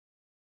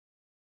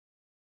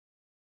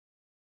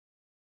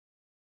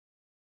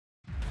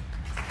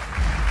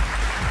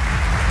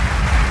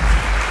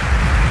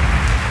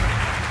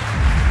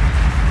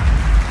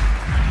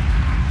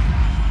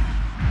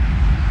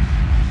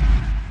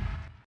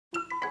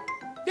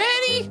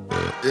Daddy?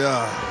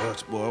 Yeah,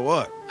 what's boy,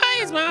 what? Why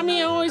is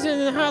Mommy always in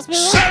the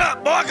hospital? Shut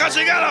up, boy, cause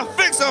you gotta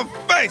fix her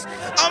face.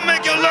 I'll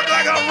make you look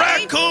like a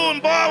raccoon,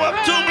 boy,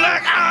 with 2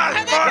 black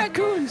eyes, boy,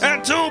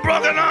 and 2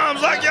 broken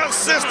arms like your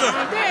sister.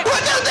 What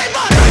do you think,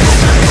 boy?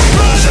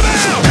 Run him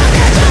out!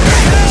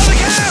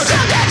 Hell the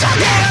couch!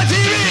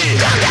 BlankTV!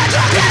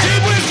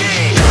 Cheap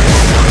whiskey!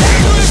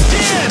 Loose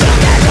kid!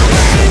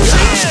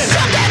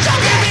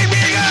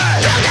 Big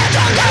eyes!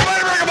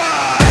 Everybody bring 'em on!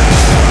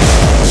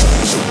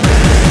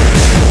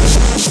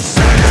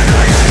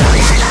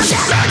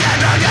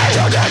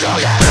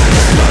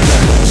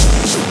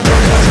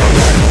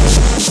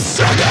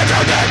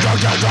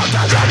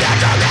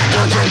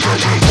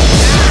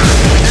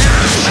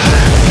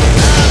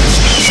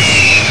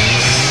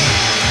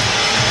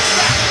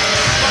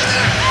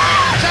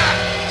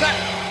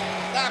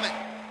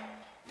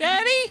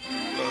 Daddy?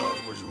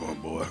 What you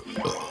want, boy?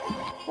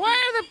 Why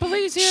are the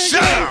police here?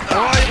 Shut up,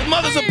 boy. Your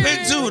mother's a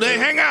pig, too. They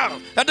hang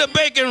out at the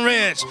bacon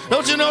ranch.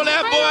 Don't you know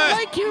that, boy?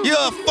 Like you. You're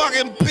a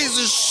fucking piece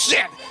of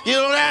shit. You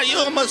know that?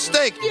 You're a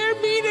mistake. You're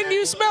mean and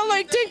you smell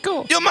like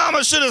Tinkle. Your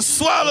mama should have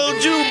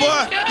swallowed you,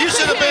 boy. You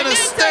should have been a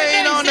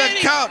stain on the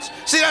couch.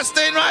 See that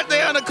stain right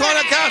there on the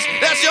corner couch?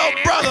 That's your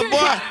brother, boy.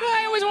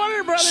 I always wanted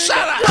a brother. Shut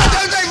up.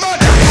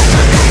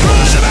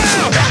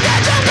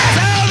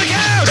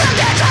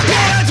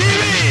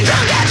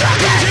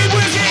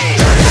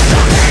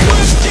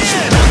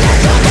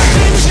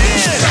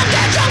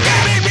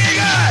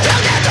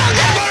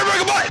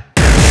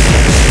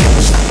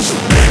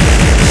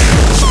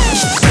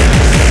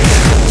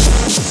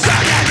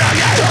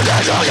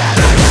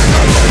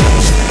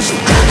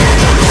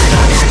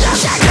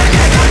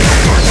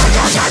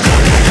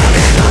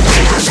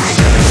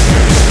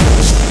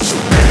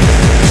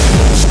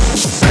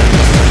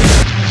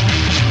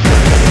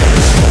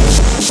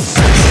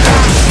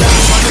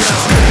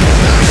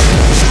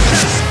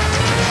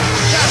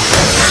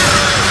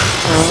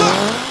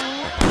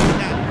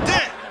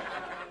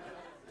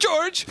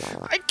 George,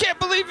 I can't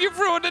believe you've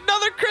ruined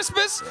another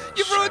Christmas.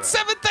 You've ruined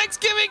 7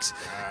 Thanksgivings,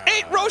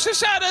 8 Rosh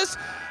Hashanahs,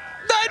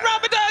 9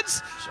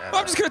 Ramadans.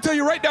 Well, I'm just going to tell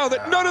you right now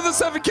that none of the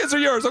 7 kids are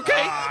yours,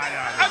 okay?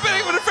 I've been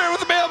having an affair with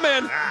the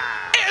mailman,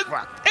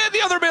 and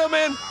the other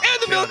mailman,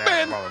 and the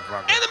milkman,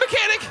 and the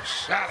mechanic.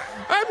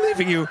 I'm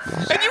leaving you,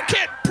 and you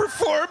can't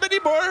perform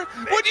anymore.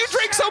 When you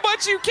drink so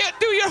much, you can't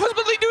do your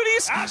husbandly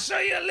duties. I'll show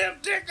you a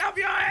limp dick up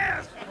your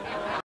ass.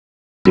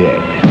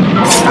 Dead.